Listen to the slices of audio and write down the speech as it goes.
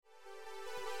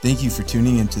Thank you for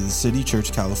tuning into the City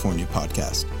Church California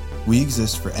podcast. We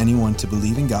exist for anyone to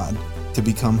believe in God, to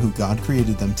become who God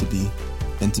created them to be,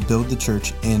 and to build the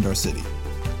church and our city.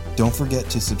 Don't forget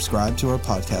to subscribe to our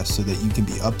podcast so that you can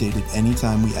be updated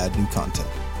anytime we add new content.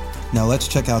 Now let's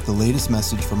check out the latest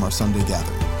message from our Sunday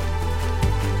gathering.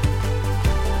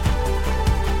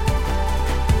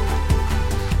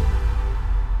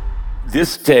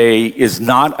 This day is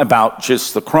not about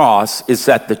just the cross, it's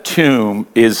that the tomb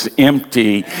is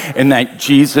empty and that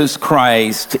Jesus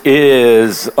Christ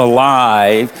is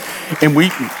alive. And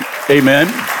amen.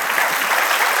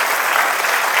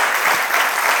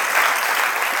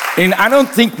 And I don't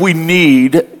think we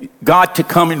need God to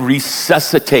come and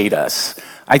resuscitate us.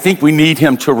 I think we need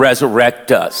him to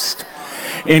resurrect us.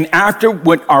 And after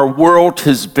what our world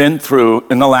has been through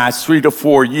in the last 3 to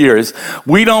 4 years,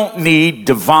 we don't need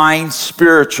divine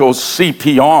spiritual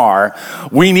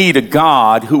CPR. We need a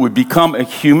God who would become a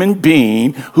human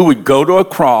being, who would go to a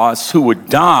cross, who would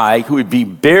die, who would be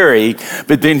buried,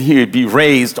 but then he would be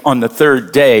raised on the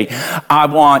third day. I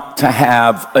want to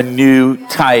have a new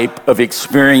type of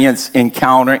experience,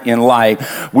 encounter in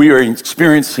life. We are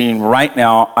experiencing right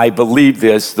now, I believe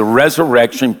this, the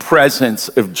resurrection presence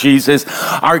of Jesus.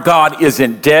 Our God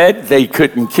isn't dead. They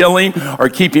couldn't kill him or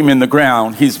keep him in the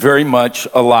ground. He's very much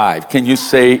alive. Can you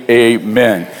say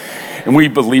amen? And we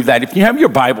believe that. If you have your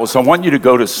Bibles, I want you to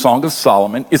go to Song of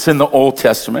Solomon. It's in the Old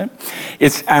Testament.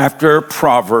 It's after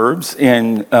Proverbs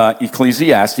and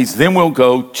Ecclesiastes. Then we'll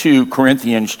go to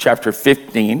Corinthians chapter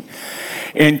 15.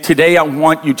 And today I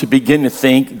want you to begin to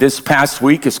think, this past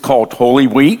week is called Holy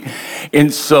Week.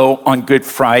 And so on Good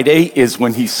Friday is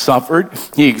when he suffered.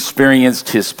 He experienced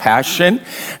his passion.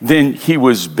 Then he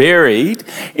was buried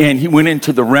and he went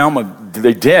into the realm of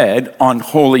the dead on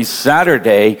Holy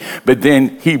Saturday, but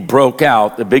then he broke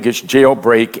out, the biggest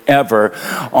jailbreak ever,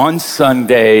 on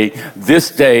Sunday, this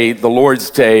day, the Lord's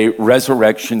Day,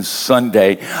 Resurrection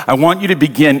Sunday. I want you to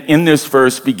begin in this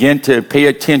verse, begin to pay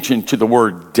attention to the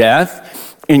word death,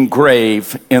 in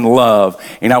grave, in love.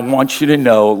 And I want you to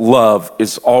know love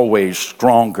is always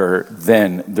stronger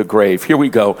than the grave. Here we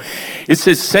go. It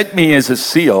says, set me as a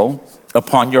seal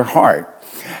upon your heart,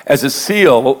 as a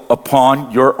seal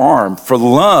upon your arm, for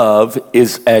love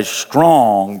is as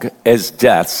strong as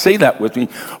death. Say that with me.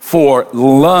 For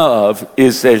love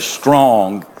is as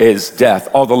strong as death.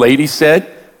 All the ladies said?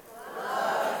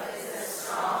 Love is as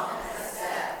strong as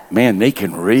death. Man, they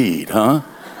can read, huh?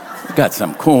 We got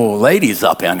some cool ladies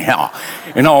up in here.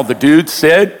 And all the dudes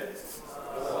said?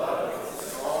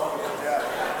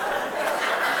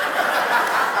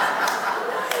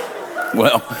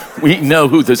 Well, we know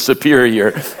who the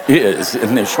superior is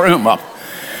in this room.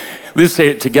 Let's say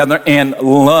it together. And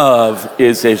love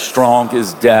is as strong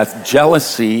as death.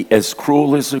 Jealousy as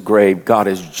cruel as the grave. God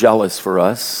is jealous for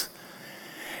us.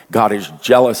 God is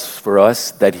jealous for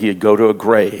us that he'd go to a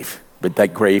grave, but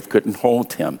that grave couldn't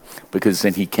hold him because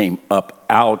then he came up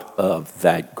out of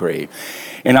that grave.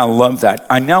 And I love that.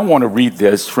 I now want to read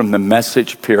this from the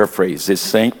Message paraphrase, this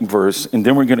same verse, and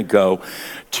then we're going to go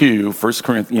to 1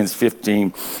 Corinthians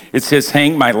 15. It says,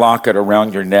 hang my locket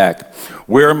around your neck,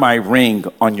 wear my ring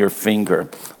on your finger.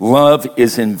 Love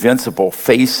is invincible,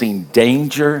 facing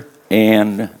danger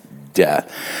and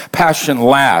death. Passion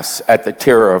laughs at the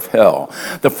terror of hell.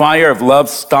 The fire of love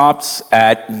stops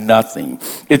at nothing.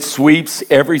 It sweeps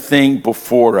everything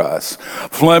before us.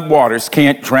 Floodwaters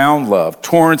can't drown love.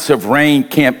 Torrents of rain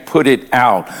can't put it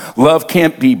out. Love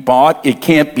can't be bought. It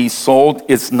can't be sold.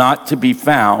 It's not to be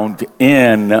found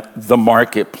in the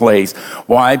marketplace.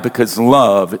 Why? Because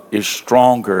love is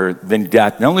stronger than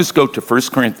death. Now let's go to 1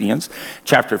 Corinthians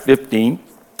chapter 15.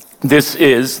 This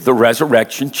is the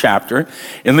resurrection chapter,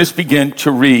 and let's begin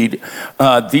to read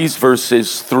these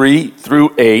verses 3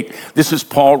 through 8. This is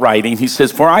Paul writing. He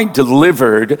says, for I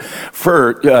delivered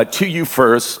to you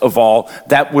first of all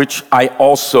that which I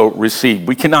also received.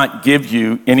 We cannot give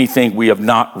you anything we have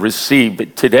not received,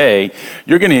 but today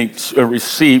you're going to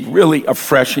receive really a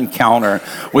fresh encounter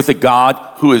with a God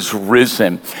who is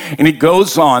risen. And it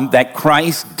goes on that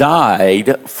Christ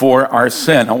died for our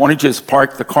sin. I want to just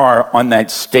park the car on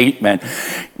that statement.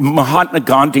 Mahatma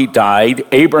Gandhi died,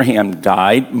 Abraham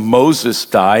died, Moses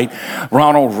died,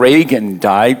 Ronald Reagan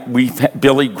died,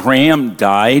 Billy Graham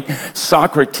died,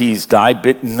 Socrates died,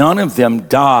 but none of them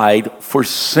died for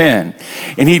sin.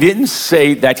 And he didn't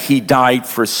say that he died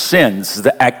for sins,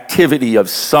 the activity of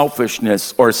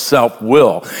selfishness or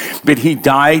self-will, but he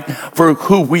died for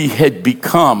who we had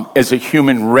become as a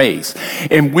human race.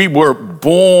 And we were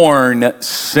born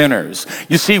sinners.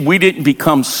 You see, we didn't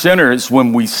become sinners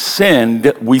when we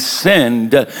sinned. We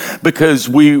sinned because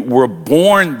we were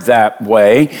born that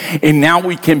way, and now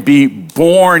we can be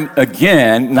born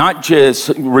again, not just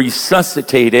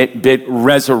resuscitated, but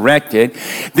resurrected.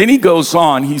 Then he goes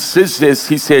on, he says this,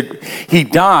 he said, he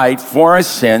died for our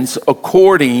sins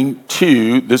according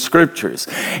to the scriptures,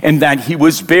 and that he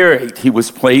was buried, he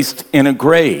was placed in a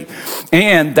grave,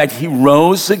 and that he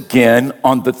rose again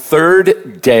on the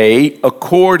third day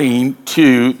according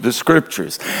to the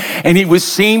scriptures. And he was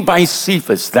seen by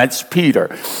Cephas, that's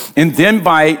Peter, and then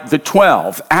by the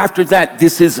 12. After that,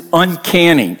 this is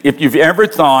uncanny. If you've ever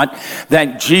thought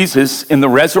that Jesus in the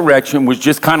resurrection was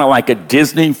just kind of like a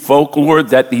Disney folklore,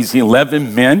 that these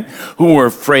 11 men who were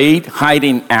afraid,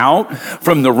 hiding out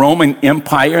from the Roman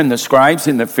Empire, and the scribes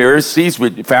and the Pharisees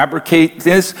would fabricate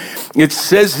this, it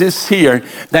says this here,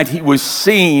 that he was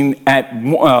seen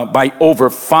by over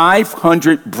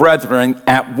 500 brethren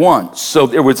at once. So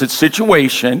there was a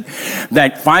situation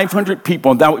that 500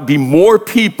 people, that would be more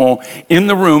people in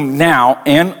the room now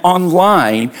and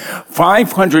online,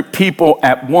 500 people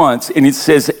at once. And it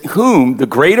says, whom the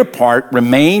greater part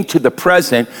remain to the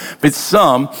present, but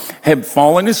some have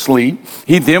fallen asleep.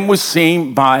 He then was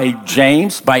seen by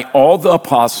James, by all the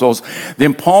apostles.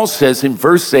 Then Paul says in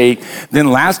verse 8, then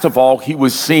last of all, he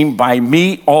was seen by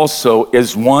me also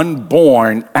as one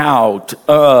born out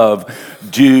of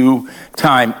due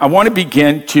time. I want to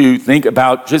begin to think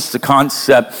about just the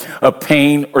concept of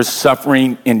pain or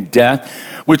suffering in death,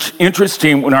 which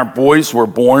interesting, when our boys were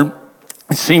born,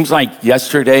 it seems like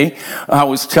yesterday. I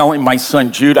was telling my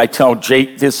son Jude, I tell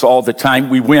Jake this all the time.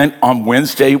 We went on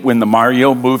Wednesday when the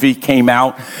Mario movie came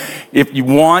out. If you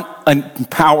want a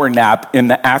power nap in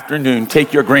the afternoon,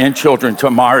 take your grandchildren to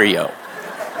Mario.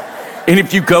 And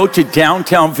if you go to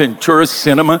downtown Ventura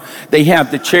Cinema, they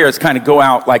have the chairs kind of go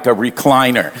out like a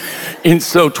recliner. And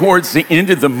so towards the end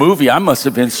of the movie, I must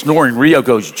have been snoring. Rio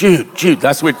goes, Jude,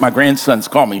 that's what my grandsons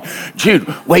call me. Jude,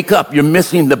 wake up, you're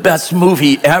missing the best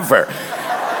movie ever.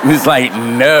 And he's like,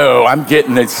 no, I'm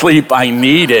getting the sleep I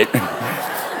needed.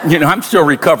 You know, I'm still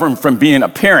recovering from being a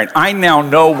parent. I now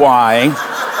know why.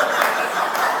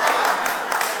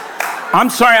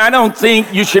 I'm sorry, I don't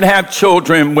think you should have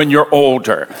children when you're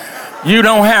older. You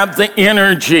don't have the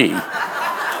energy.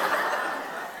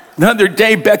 The other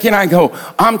day, Becky and I go,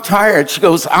 I'm tired. She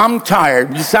goes, I'm tired.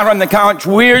 We sat on the couch,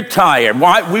 we're tired.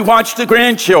 Why? We watched the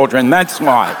grandchildren, that's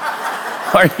why.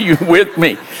 Are you with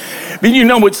me? But you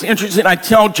know what's interesting? I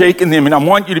tell Jake and them, and I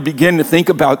want you to begin to think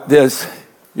about this.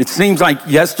 It seems like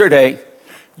yesterday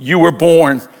you were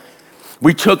born.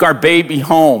 We took our baby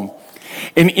home.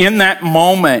 And in that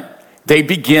moment, they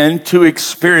begin to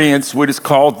experience what is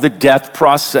called the death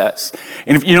process.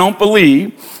 And if you don't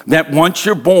believe that once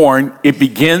you're born, it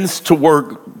begins to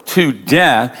work to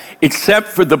death, except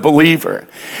for the believer.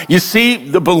 You see,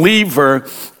 the believer,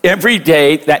 every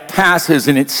day that passes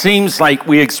and it seems like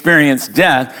we experience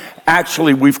death,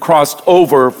 actually, we've crossed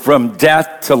over from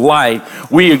death to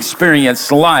life. We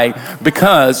experience life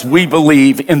because we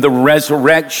believe in the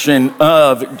resurrection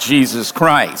of Jesus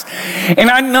Christ. And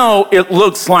I know it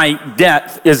looks like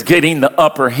death is getting the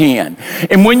upper hand.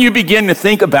 And when you begin to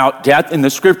think about death, and the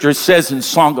scripture says in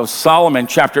Song of Solomon,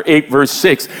 chapter 8, verse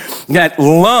 6, that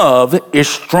love is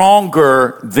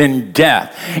stronger than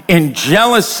death, and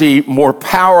jealousy more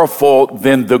powerful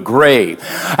than the grave.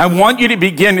 I want you to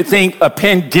begin to think a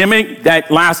pandemic that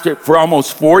lasted for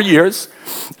almost 4 years.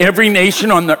 Every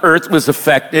nation on the earth was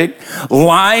affected.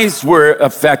 Lives were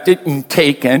affected and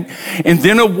taken. And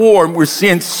then a war. We're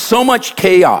seeing so much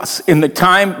chaos in the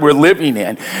time we're living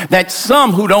in that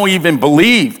some who don't even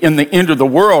believe in the end of the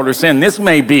world are saying this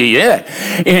may be it.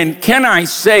 And can I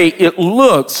say it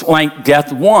looks like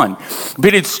death won?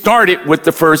 But it started with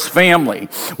the first family.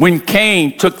 When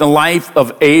Cain took the life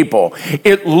of Abel,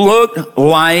 it looked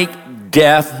like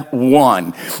death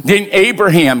won. Then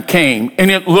Abraham came,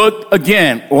 and it looked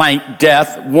again like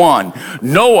death won.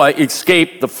 Noah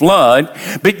escaped the flood,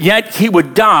 but yet he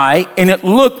would die, and it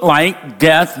looked like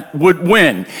death would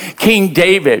win. King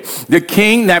David, the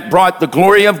king that brought the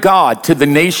glory of God to the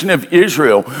nation of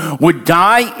Israel, would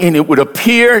die, and it would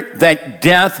appear that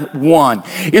death won.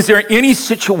 Is there any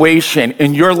situation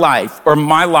in your life or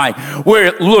my life where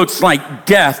it looks like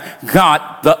death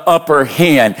got the upper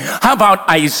hand? How about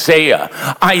Isaiah?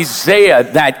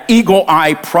 Isaiah, that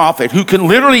eagle-eye prophet who can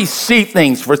literally see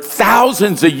things for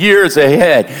thousands of years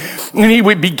ahead. And he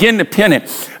would begin to pin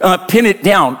it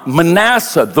down.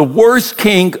 Manasseh, the worst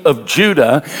king of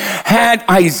Judah, had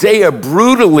Isaiah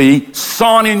brutally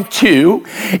sawn in two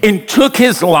and took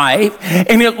his life,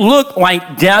 and it looked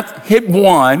like death had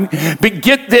won. But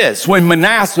get this, when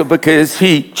Manasseh, because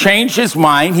he changed his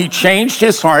mind, he changed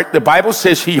his heart, the Bible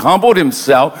says he humbled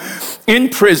himself, in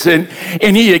prison,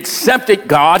 and he accepted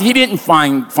God. He didn't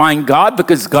find God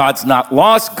because God's not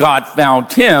lost. God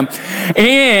found him.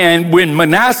 And when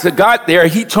Manasseh got there,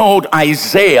 he told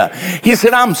Isaiah, he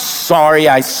said, I'm sorry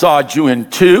I sawed you in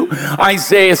two.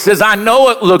 Isaiah says, I know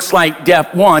it looks like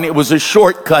death won. It was a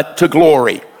shortcut to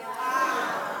glory.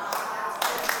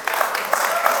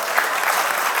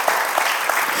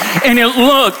 And it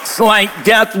looks like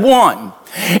death won.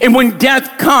 And when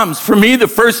death comes, for me, the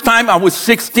first time I was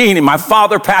 16 and my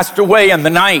father passed away in the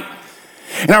night.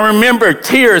 And I remember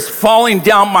tears falling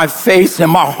down my face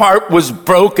and my heart was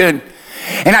broken.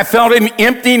 And I felt an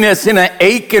emptiness and an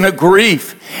ache and a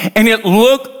grief. And it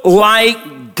looked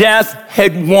like death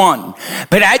had won.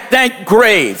 But at that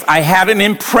grave, I had an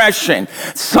impression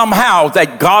somehow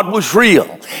that God was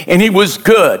real and he was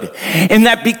good. And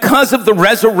that because of the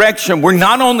resurrection, we're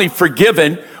not only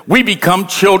forgiven, we become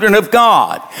children of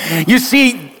God. You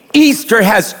see, Easter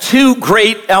has two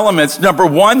great elements. Number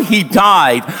one, he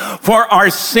died for our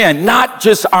sin, not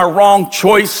just our wrong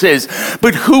choices,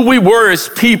 but who we were as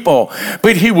people.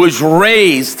 But he was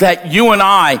raised that you and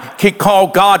I could call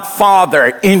God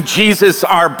Father and Jesus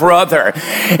our brother.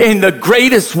 And the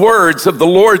greatest words of the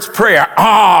Lord's Prayer,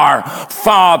 our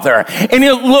Father. And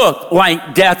it looked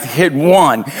like death had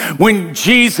won. When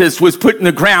Jesus was put in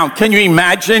the ground, can you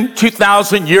imagine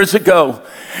 2,000 years ago?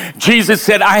 Jesus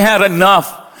said, I had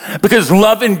enough. Because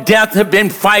love and death have been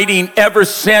fighting ever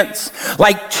since,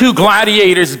 like two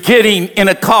gladiators getting in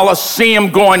a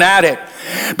coliseum going at it.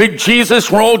 But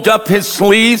Jesus rolled up his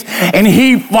sleeves and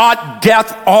he fought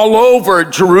death all over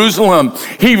Jerusalem.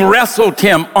 He wrestled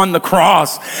him on the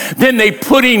cross. Then they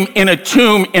put him in a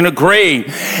tomb in a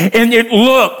grave. And it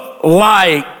looked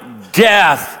like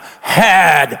death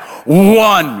had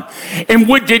won. And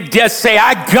what did death say?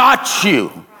 I got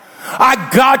you. I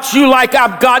got you like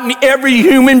I've gotten every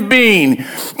human being.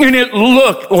 And it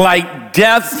looked like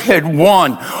death had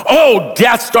won. Oh,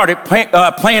 death started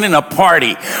planning a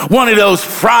party. One of those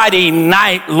Friday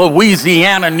night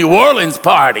Louisiana, New Orleans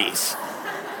parties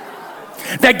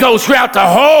that goes throughout the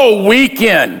whole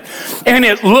weekend. And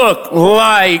it looked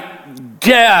like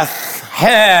death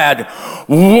had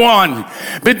won.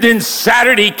 But then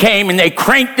Saturday came and they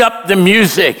cranked up the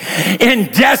music and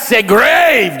death said,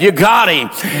 grave, you got him.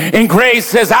 And grave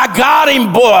says, I got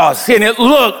him, boss. And it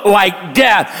looked like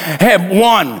death had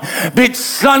won. But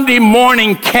Sunday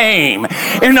morning came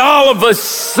and all of a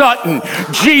sudden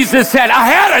Jesus said, I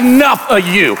had enough of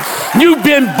you. You've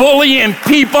been bullying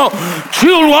people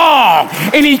too long.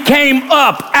 And he came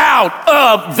up out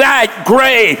of that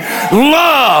grave.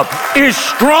 Love is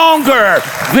stronger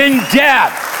than death.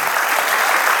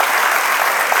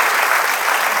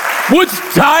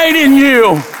 What's died in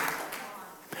you?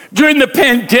 During the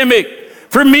pandemic,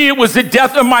 for me, it was the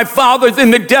death of my father, then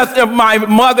the death of my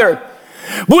mother.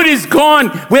 What is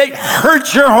gone, it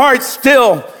hurts your heart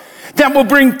still. That will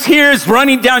bring tears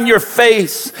running down your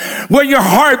face, where your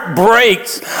heart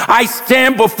breaks. I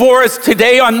stand before us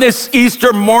today on this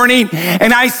Easter morning,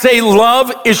 and I say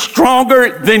love is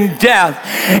stronger than death.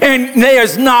 And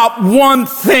there's not one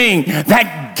thing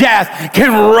that death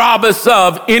can rob us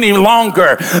of any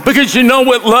longer. Because you know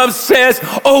what love says?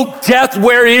 Oh, death,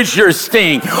 where is your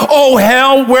sting? Oh,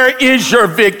 hell, where is your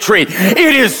victory? It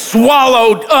is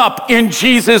swallowed up in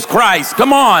Jesus Christ.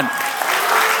 Come on.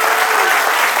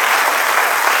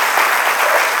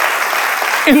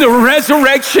 And the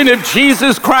resurrection of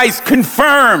Jesus Christ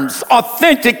confirms,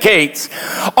 authenticates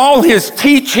all his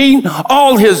teaching,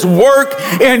 all his work,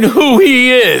 and who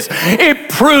he is. It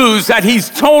proves that he's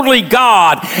totally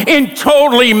God and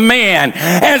totally man.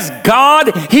 As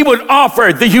God, he would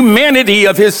offer the humanity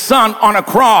of his son on a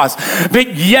cross.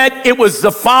 But yet it was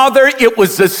the Father, it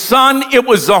was the Son, it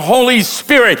was the Holy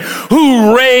Spirit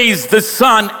who raised the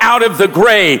Son out of the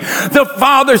grave. The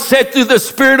Father said through the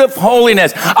Spirit of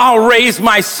holiness, I'll raise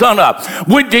my son up.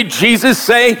 What did Jesus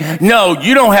say? No,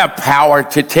 you don't have power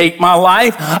to take my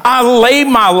life. I lay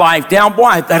my life down.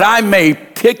 Why? That I may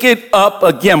pick it up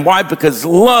again. Why? Because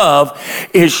love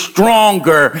is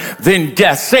stronger than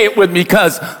death. Say it with me,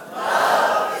 because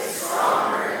love is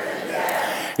stronger than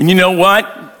death. And you know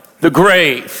what? The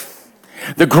grave.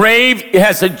 The grave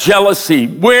has a jealousy.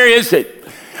 Where is it?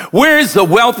 Where is the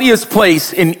wealthiest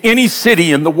place in any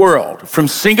city in the world? From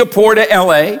Singapore to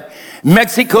LA,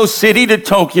 Mexico City to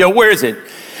Tokyo, where is it?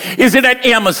 Is it at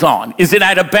Amazon? Is it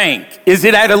at a bank? Is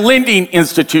it at a lending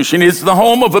institution? Is it the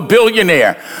home of a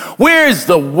billionaire? Where is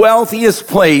the wealthiest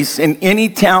place in any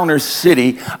town or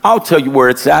city? I'll tell you where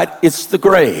it's at. It's the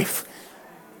grave.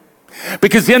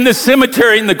 Because in the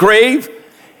cemetery, in the grave,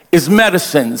 is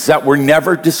medicines that were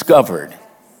never discovered.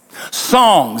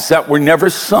 songs that were never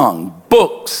sung,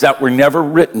 books that were never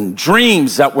written,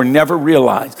 dreams that were never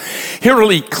realized.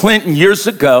 Hillary Clinton, years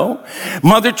ago,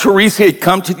 Mother Teresa had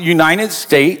come to the United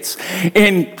States,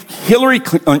 and Hillary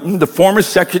Clinton, the former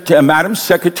Madam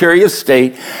Secretary of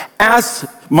State, asked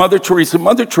Mother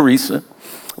Teresa,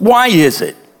 why is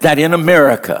it that in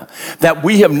America that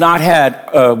we have not had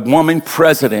a woman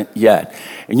president yet?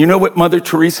 And you know what Mother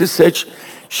Teresa said?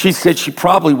 She said she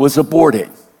probably was aborted.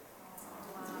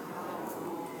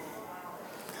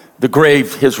 The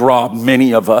grave has robbed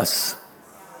many of us,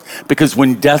 because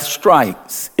when death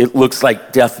strikes, it looks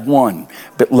like death won,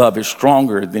 but love is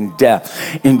stronger than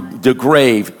death. In the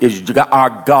grave is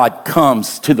our God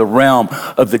comes to the realm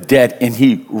of the dead, and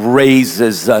he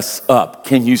raises us up.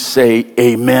 Can you say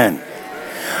amen?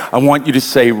 I want you to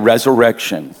say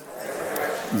resurrection,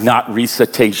 not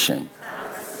recitation.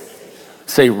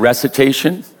 Say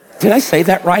recitation. Did I say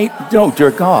that right? No, dear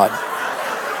God.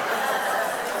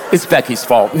 It's Becky's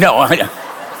fault. No,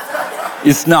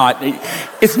 it's not.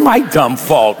 It's my dumb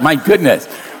fault. My goodness.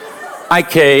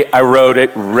 I wrote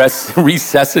it.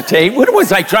 Resuscitate. What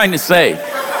was I trying to say?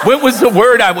 What was the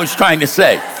word I was trying to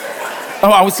say?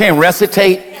 Oh, I was saying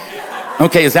recitate.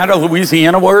 Okay, is that a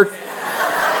Louisiana word?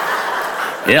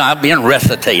 Yeah, I've been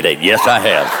resuscitated. Yes, I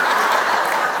have.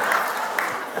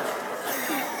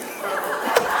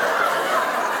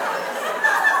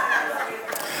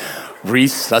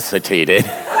 Resuscitated.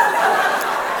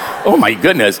 Oh my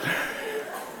goodness.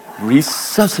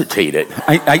 Resuscitated.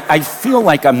 I feel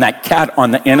like I'm that cat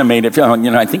on the animated film.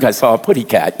 I think I saw a putty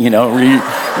cat,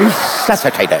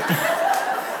 resuscitated.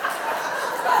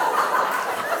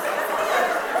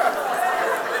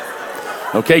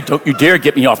 Okay, don't you dare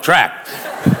get me off track.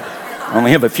 I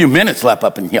only have a few minutes left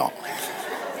up in here.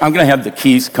 I'm going to have the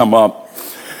keys come up.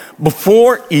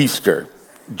 Before Easter,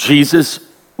 Jesus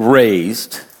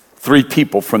raised 3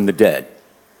 people from the dead.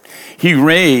 He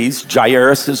raised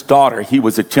Jairus' daughter. He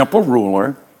was a temple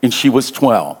ruler, and she was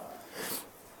 12.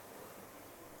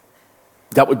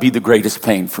 That would be the greatest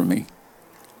pain for me.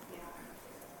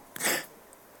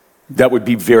 That would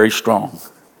be very strong,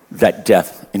 that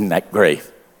death in that grave.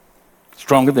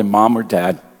 Stronger than mom or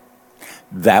dad.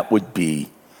 That would be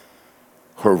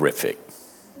horrific.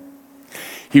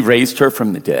 He raised her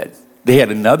from the dead. They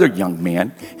had another young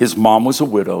man. His mom was a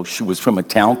widow. She was from a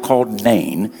town called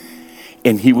Nain,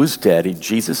 and he was dead, and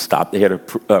Jesus stopped. They had a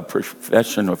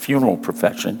funeral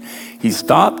profession. He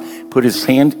stopped, put his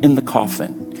hand in the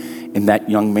coffin, and that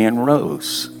young man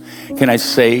rose. Can I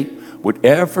say,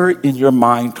 whatever in your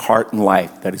mind, heart, and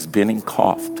life that has been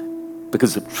engulfed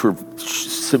because of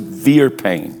severe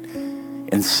pain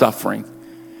and suffering,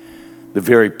 the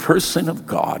very person of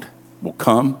God will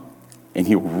come, and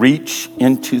he'll reach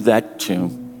into that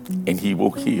tomb, and he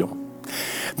will heal.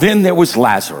 Then there was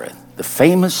Lazarus. The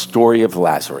famous story of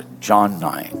Lazarus, John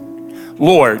 9.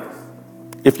 Lord,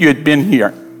 if you had been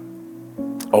here,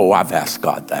 oh, I've asked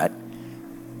God that.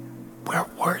 Where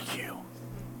were you?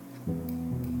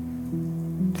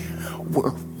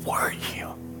 Where were you?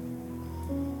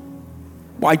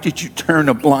 Why did you turn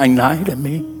a blind eye to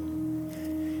me?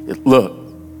 It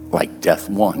looked like death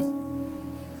won.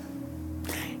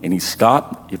 And he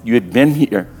stopped. If you had been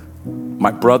here,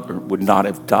 my brother would not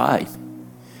have died.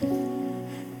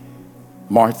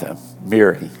 Martha,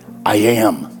 Mary, I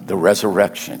am the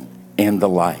resurrection and the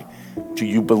life. Do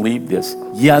you believe this?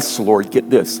 Yes, Lord, get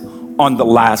this. On the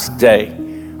last day,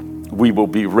 we will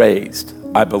be raised,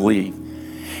 I believe.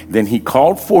 Then he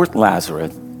called forth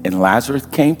Lazarus, and Lazarus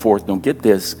came forth, don't get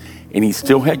this, and he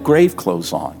still had grave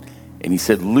clothes on. And he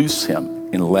said, loose him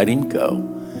and let him go.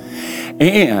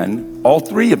 And all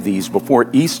 3 of these before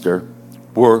Easter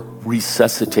were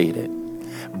resuscitated.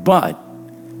 But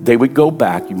they would go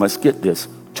back, you must get this,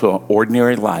 to an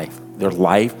ordinary life. Their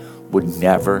life would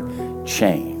never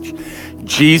change.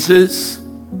 Jesus,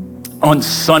 on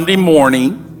Sunday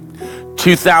morning,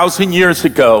 2,000 years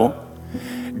ago,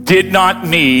 did not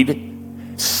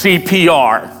need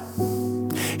CPR.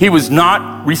 He was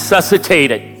not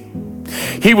resuscitated.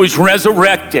 He was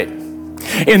resurrected.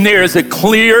 And there is a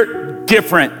clear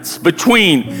difference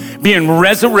between being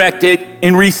resurrected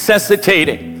and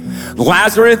resuscitated.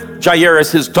 Lazarus,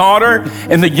 Jairus' daughter,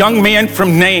 and the young man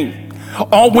from Nain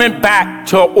all went back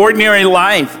to an ordinary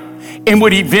life and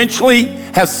would eventually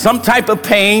have some type of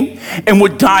pain and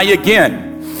would die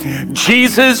again.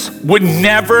 Jesus would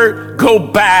never go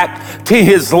back to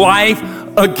his life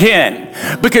again,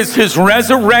 because his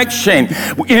resurrection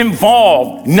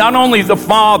involved not only the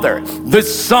Father, the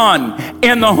Son,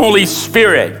 and the Holy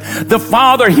Spirit. The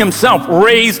Father himself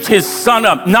raised his Son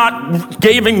up, not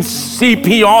giving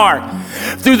CPR,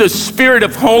 through the Spirit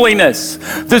of holiness.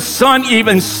 The Son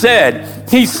even said,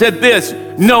 he said this,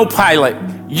 "No, Pilate,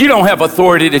 you don't have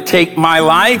authority to take my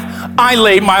life. I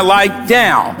lay my life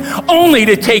down, only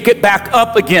to take it back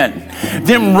up again."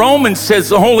 Then Romans says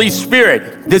the Holy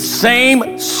Spirit, the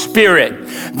same Spirit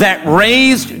that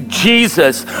raised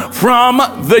Jesus from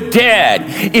the dead.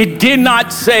 It did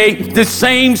not say the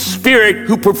same Spirit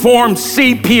who performed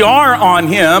CPR on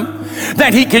him,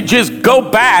 that he could just go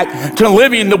back to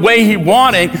living the way he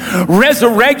wanted.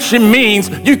 Resurrection means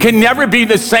you can never be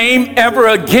the same ever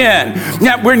again.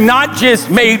 That we're not just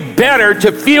made better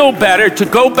to feel better, to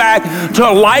go back to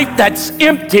a life that's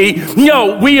empty.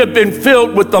 No, we have been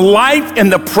filled with the life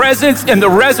and the presence and the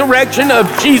resurrection of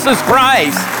Jesus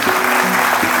Christ.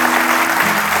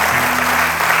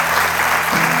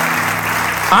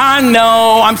 I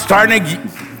know I'm starting to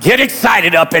get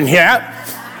excited up in here.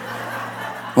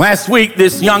 Last week,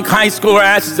 this young high schooler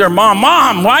asked their mom,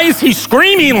 "Mom, why is he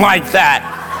screaming like that?"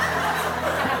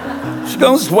 She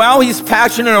goes, "Well, he's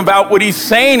passionate about what he's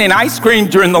saying, and I screamed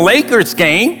during the Lakers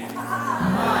game.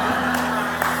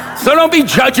 So don't be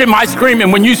judging my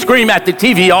screaming when you scream at the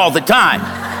TV all the time."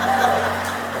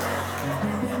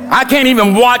 I can't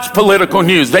even watch political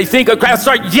news. They think I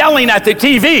start yelling at the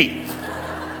TV.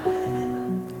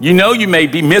 You know you may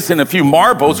be missing a few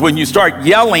marbles when you start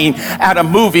yelling at a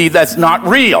movie that's not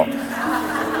real.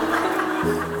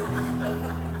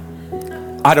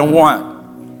 I don't want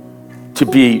to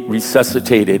be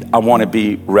resuscitated. I want to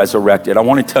be resurrected. I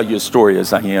want to tell you a story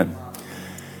as I end.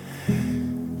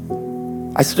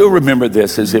 I still remember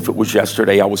this as if it was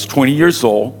yesterday. I was 20 years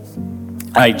old.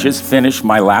 I just finished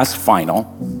my last final.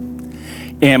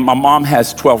 And my mom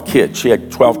has 12 kids. She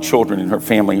had 12 children in her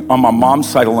family. On my mom's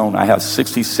side alone, I have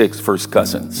 66 first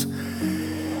cousins.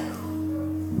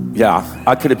 Yeah,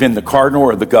 I could have been the cardinal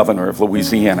or the governor of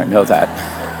Louisiana, I know that.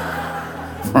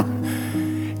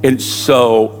 And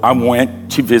so I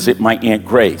went to visit my Aunt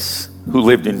Grace, who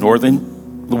lived in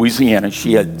northern Louisiana.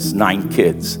 She had 9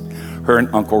 kids, her and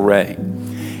Uncle Ray.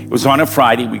 It was on a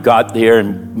Friday. We got there,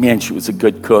 and man, she was a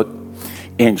good cook.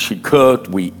 And she cooked,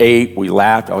 we ate, we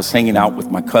laughed. I was hanging out with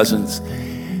my cousins.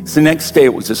 So the next day,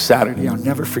 it was a Saturday. I'll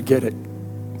never forget it.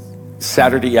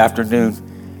 Saturday afternoon.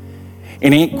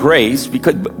 And Aunt Grace,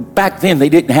 because back then they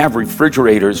didn't have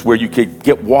refrigerators where you could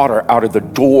get water out of the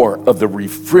door of the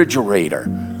refrigerator.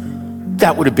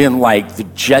 That would have been like the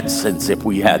Jetsons if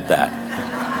we had that.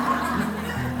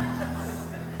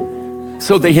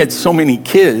 So they had so many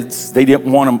kids, they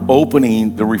didn't want them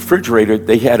opening the refrigerator.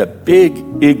 They had a big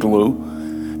igloo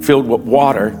filled with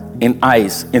water and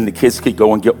ice, and the kids could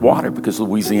go and get water because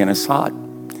Louisiana's hot.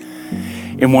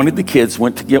 And one of the kids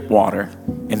went to get water,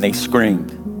 and they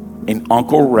screamed. And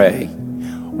Uncle Ray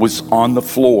was on the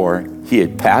floor. He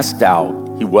had passed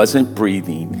out. He wasn't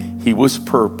breathing. He was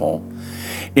purple.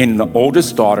 And the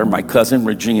oldest daughter, my cousin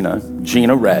Regina,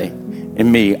 Gina Ray,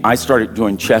 and me, I started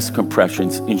doing chest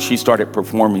compressions, and she started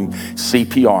performing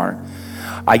CPR.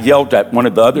 I yelled at one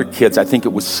of the other kids, I think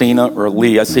it was Sina or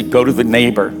Lee. I said, "Go to the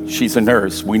neighbor. She's a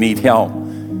nurse. We need help."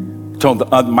 Told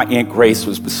my Aunt Grace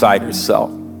was beside herself.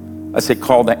 I said,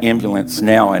 "Call the ambulance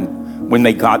now." And when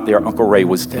they got there, Uncle Ray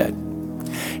was dead.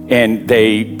 And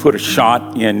they put a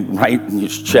shot in right in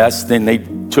his chest. Then they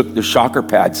took the shocker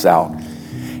pads out.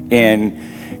 And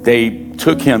they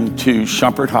took him to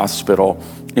Shumpert Hospital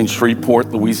in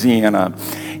Shreveport, Louisiana.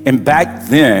 And back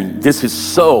then, this is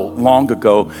so long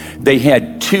ago, they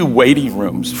had 2 waiting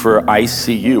rooms for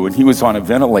ICU, and he was on a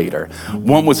ventilator.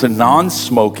 One was a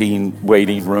non-smoking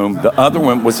waiting room. The other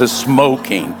one was a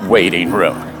smoking waiting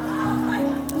room.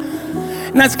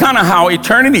 And that's kind of how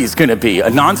eternity is going to be, a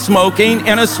non-smoking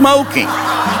and a smoking.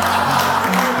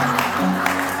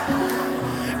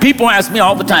 People ask me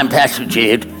all the time, "Pastor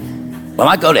Jude, will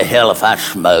I go to hell if I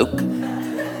smoke?"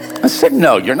 I said,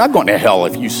 "No, you're not going to hell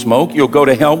if you smoke. You'll go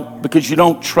to hell because you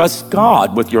don't trust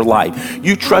God with your life.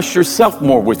 You trust yourself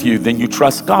more with you than you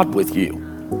trust God with you.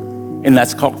 And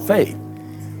that's called faith."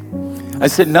 I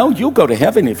said, "No, you'll go to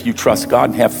heaven if you trust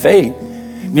God and have faith.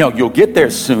 You know, you'll get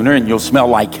there sooner and you'll smell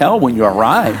like hell when you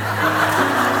arrive."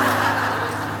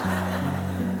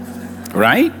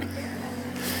 Right?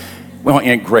 Well,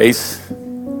 Aunt Grace,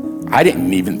 I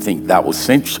didn't even think that was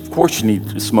sin. Of course she needed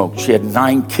to smoke. She had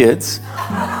 9 kids.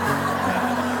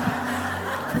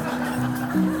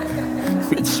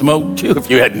 You'd smoke too if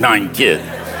you had 9 kids.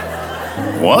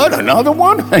 What, another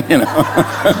one? You know.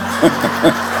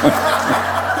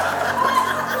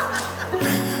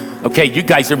 Okay, you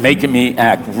guys are making me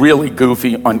act really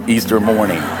goofy on Easter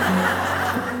morning.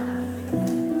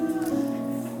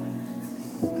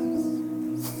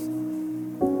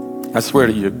 I swear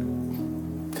to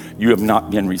you, you have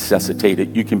not been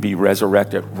resuscitated. You can be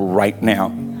resurrected right now.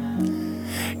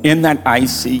 In that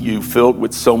ICU filled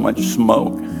with so much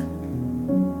smoke,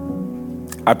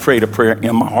 I prayed a prayer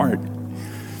in my heart.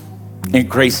 And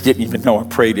Grace didn't even know I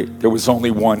prayed it. There was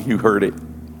only one who heard it.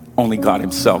 Only God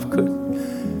himself could.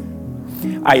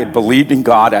 I had believed in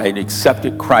God. I had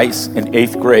accepted Christ in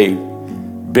 8th grade.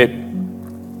 But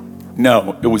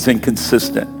no, it was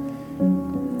inconsistent.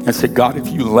 I said, God, if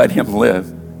you let him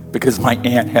live, because my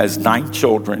aunt has 9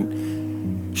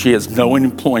 children. She has no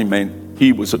employment.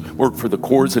 He worked for the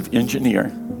Corps of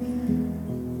Engineers.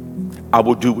 I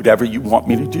will do whatever you want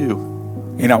me to do,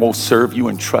 and I will serve you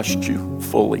and trust you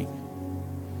fully.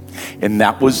 And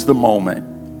that was the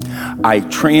moment I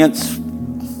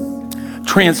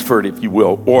transferred, if you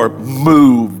will, or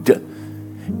moved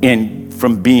in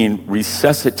from being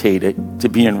resuscitated to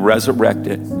being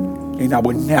resurrected. And I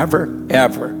would never,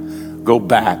 ever go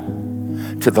back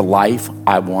to the life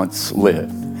I once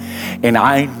lived. And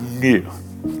I knew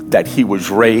that he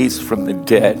was raised from the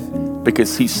dead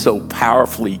because he so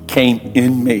powerfully came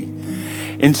in me.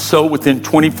 And so within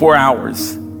 24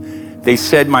 hours, they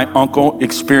said my uncle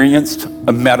experienced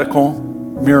a medical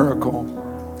miracle.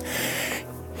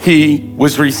 He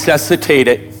was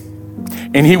resuscitated,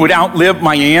 and he would outlive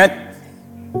my aunt.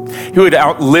 He would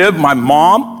outlive my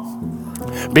mom,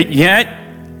 but yet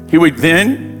he would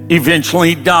then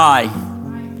eventually die.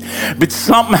 But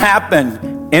something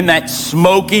happened in that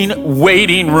smoking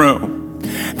waiting room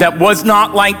that was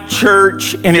not like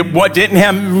church, and it didn't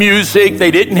have music.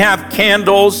 They didn't have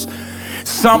candles.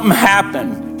 Something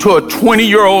happened to a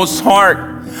 20-year-old's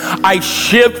heart. I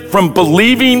shift from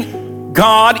believing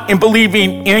God and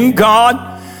believing in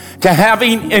God to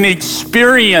having an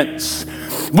experience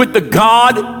with the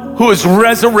God who is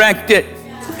resurrected.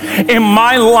 And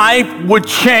my life would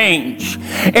change,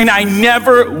 and I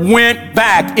never went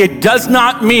back. It does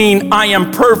not mean I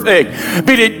am perfect,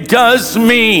 but it does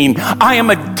mean I am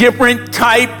a different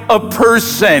type of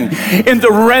person. And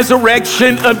the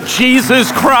resurrection of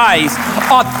Jesus Christ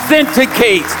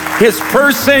authenticates his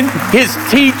person, his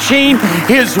teaching,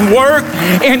 his work,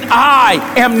 and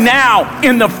I am now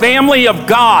in the family of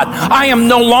God. I am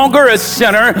no longer a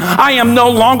sinner. I am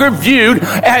no longer viewed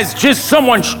as just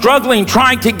someone struggling,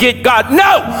 trying to get God. No,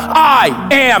 I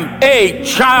am a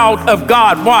child of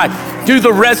God. Why? Through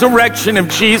the resurrection of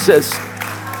Jesus.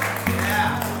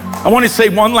 I want to say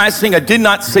one last thing. I did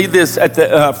not say this at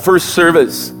the first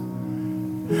service.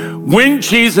 When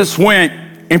Jesus went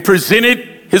and presented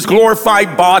his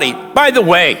glorified body, by the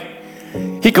way,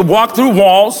 he could walk through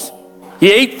walls.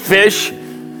 He ate fish.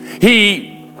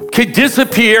 He could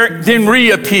disappear, then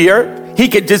reappear. He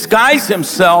could disguise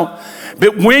himself.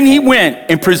 But when he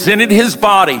went and presented his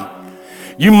body,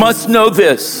 you must know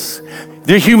this.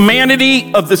 The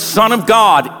humanity of the Son of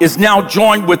God is now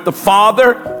joined with the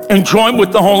Father and joined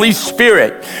with the Holy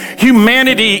Spirit.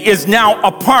 Humanity is now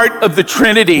a part of the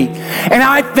Trinity. And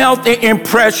I felt the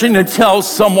impression to tell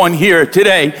someone here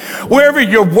today, wherever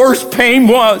your worst pain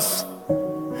was,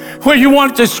 where you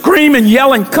wanted to scream and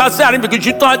yell and cuss at him because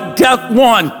you thought death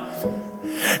won,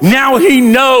 now he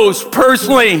knows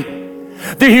personally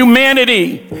the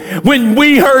humanity. When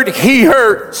we hurt, he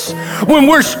hurts. When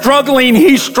we're struggling,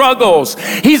 he struggles.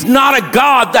 He's not a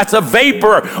God that's a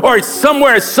vapor or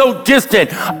somewhere so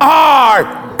distant.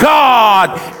 Our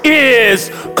God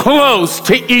is close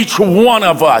to each one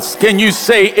of us. Can you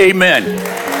say amen?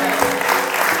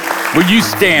 Will you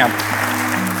stand?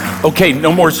 Okay,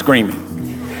 no more screaming.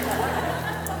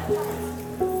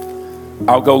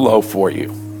 I'll go low for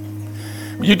you.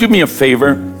 Will you do me a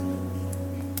favor?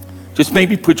 Just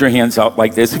maybe put your hands out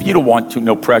like this. If you don't want to,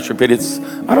 no pressure, but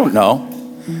I don't know.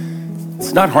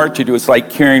 It's not hard to do. It's like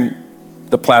carrying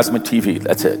the plasma TV.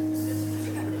 That's it.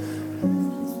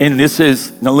 And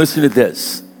now listen to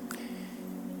this.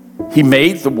 He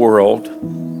made the world,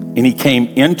 and he came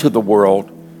into the world,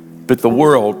 but the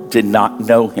world did not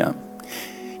know him.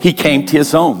 He came to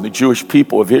his own, the Jewish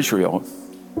people of Israel.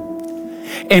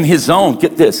 And his own,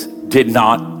 get this, did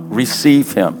not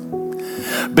receive him.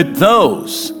 But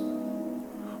those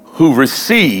who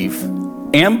receive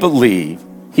and believe,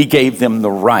 he gave them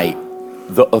the right,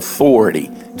 the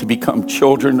authority to become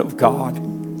children of God.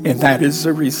 And that is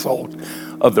the result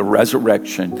of the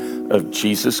resurrection of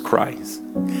Jesus Christ.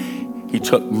 He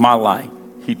took my life,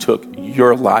 he took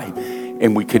your life,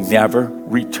 and we could never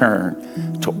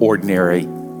return to ordinary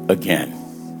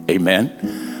again.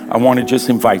 Amen. I want to just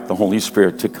invite the Holy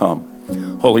Spirit to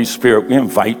come. Holy Spirit, we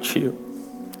invite you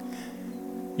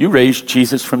You raised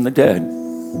Jesus from the dead.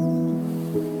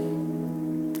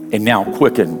 And now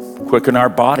quicken our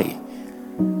body,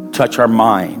 touch our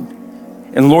mind.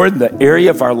 And Lord, the area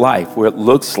of our life where it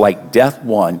looks like death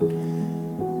won,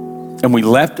 and we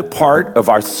left a part of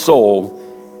our soul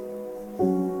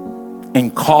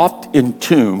and coughed in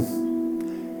tomb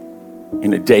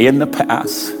in a day in the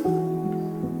past,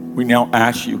 we now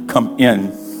ask you, come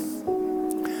in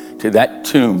to that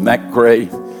tomb, that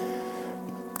grave,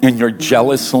 in your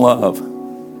jealous love.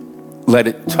 Let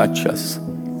it touch us.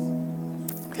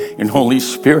 And Holy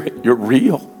Spirit, you're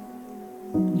real.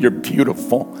 You're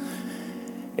beautiful.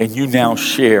 And you now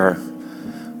share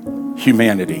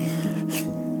humanity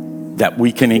that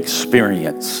we can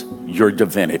experience your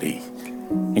divinity.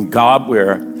 And God,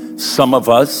 where some of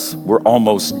us were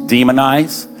almost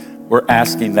demonized, we're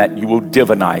asking that you will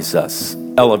divinize us,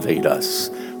 elevate us,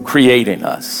 creating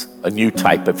us a new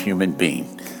type of human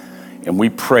being. And we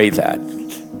pray that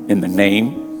in the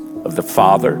name of the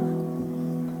Father,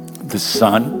 the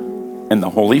Son, and the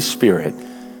Holy Spirit,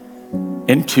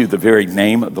 into the very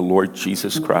name of the Lord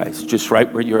Jesus Christ, just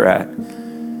right where you're at.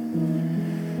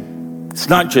 It's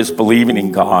not just believing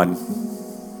in God.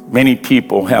 Many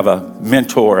people have a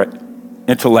mental or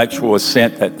intellectual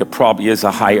assent that there probably is a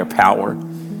higher power.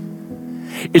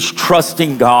 It's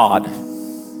trusting God.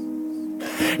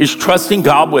 It's trusting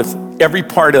God with every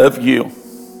part of you.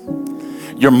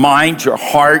 Your mind, your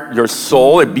heart, your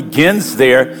soul. It begins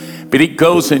there, but it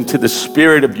goes into the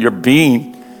spirit of your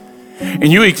being.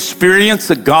 And you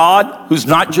experience a God who's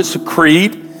not just a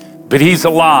creed, but he's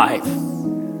alive.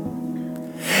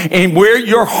 And where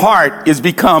your heart has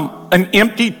become an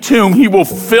empty tomb, he will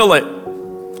fill it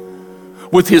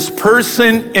with his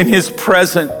person and his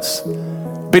presence.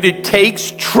 But it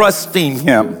takes trusting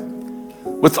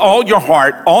him with all your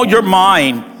heart, all your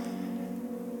mind.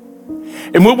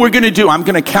 And what we're going to do, I'm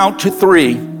going to count to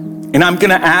 3, and I'm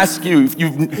going to ask you, if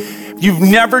you've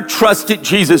never trusted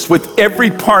Jesus with every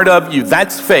part of you,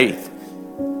 that's faith.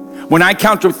 When I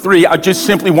count to 3, I just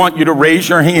simply want you to raise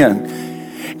your hand.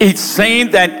 It's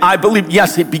saying that I believe,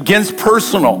 yes, it begins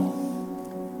personal,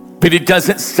 but it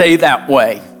doesn't stay that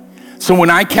way. So when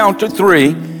I count to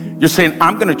 3, you're saying,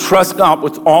 I'm going to trust God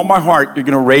with all my heart. You're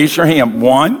going to raise your hand.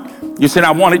 1, you said,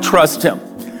 I want to trust him.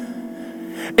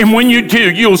 And when you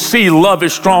do, you'll see love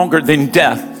is stronger than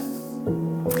death.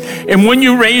 And when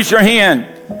you raise your hand,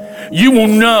 you will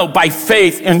know by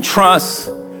faith and trust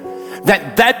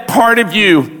that that part of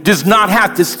you does not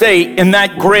have to stay in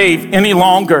that grave any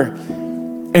longer.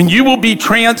 And you will be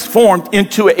transformed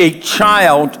into a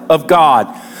child of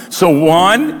God. So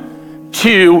 1,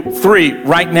 2, 3,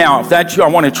 right now, if that's you, I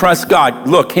want to trust God.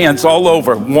 Look, hands all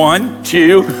over. 1,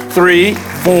 2, 3,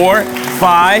 4,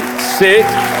 5, 6,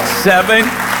 7,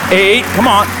 8, come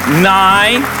on,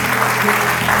 9,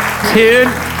 10,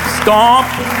 stomp,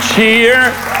 cheer,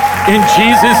 in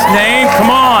Jesus' name, come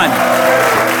on.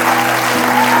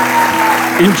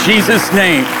 In Jesus'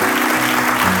 name.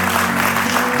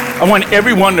 I want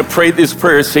everyone to pray this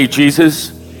prayer. Say,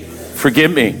 Jesus,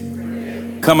 forgive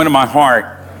me. Come into my heart.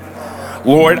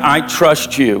 Lord, I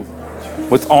trust you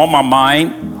with all my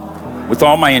mind, with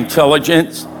all my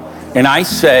intelligence, and I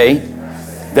say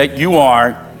that you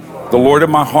are the Lord of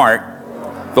my heart,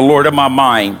 the Lord of my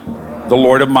mind, the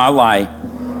Lord of my life,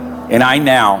 and I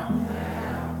now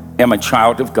am a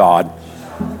child of God.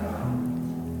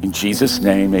 In Jesus'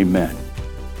 name, amen.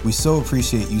 We so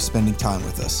appreciate you spending time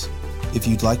with us. If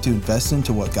you'd like to invest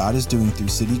into what God is doing through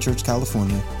City Church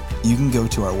California, you can go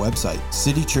to our website,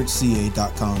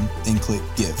 citychurchca.com, and click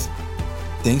Give.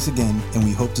 Thanks again, and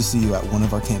we hope to see you at one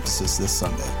of our campuses this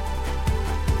Sunday.